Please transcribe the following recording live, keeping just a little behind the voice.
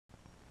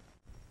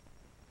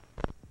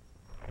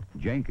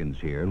Jenkins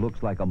here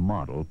looks like a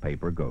model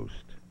paper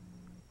ghost.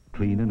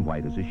 Clean and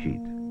white as a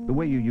sheet, the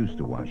way you used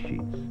to wash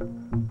sheets.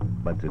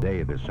 But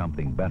today there's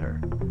something better.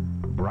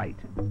 Bright.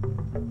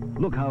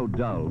 Look how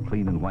dull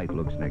clean and white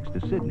looks next to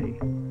Sidney.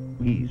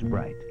 He's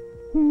bright.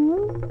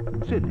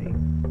 Sidney,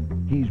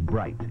 he's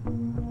bright.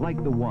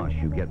 Like the wash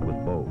you get with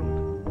Bold.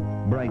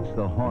 Bright's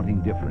the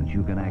haunting difference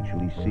you can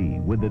actually see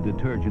with the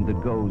detergent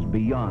that goes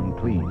beyond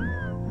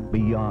clean,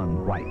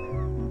 beyond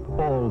white,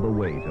 all the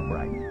way to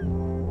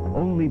bright.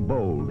 Only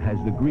Bold has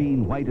the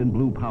green, white, and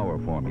blue power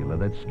formula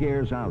that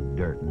scares out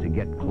dirt to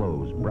get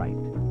clothes bright.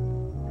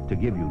 To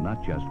give you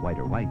not just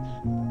whiter whites,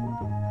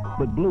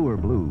 but bluer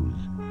blues,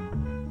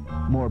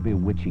 more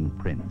bewitching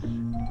prints,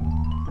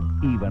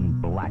 even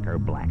blacker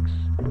blacks.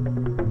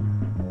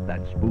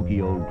 That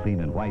spooky old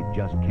clean and white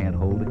just can't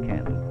hold a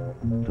candle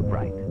to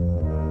bright.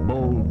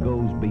 Bold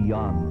goes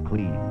beyond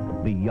clean,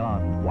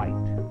 beyond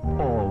white,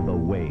 all the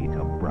way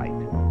to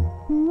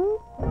bright.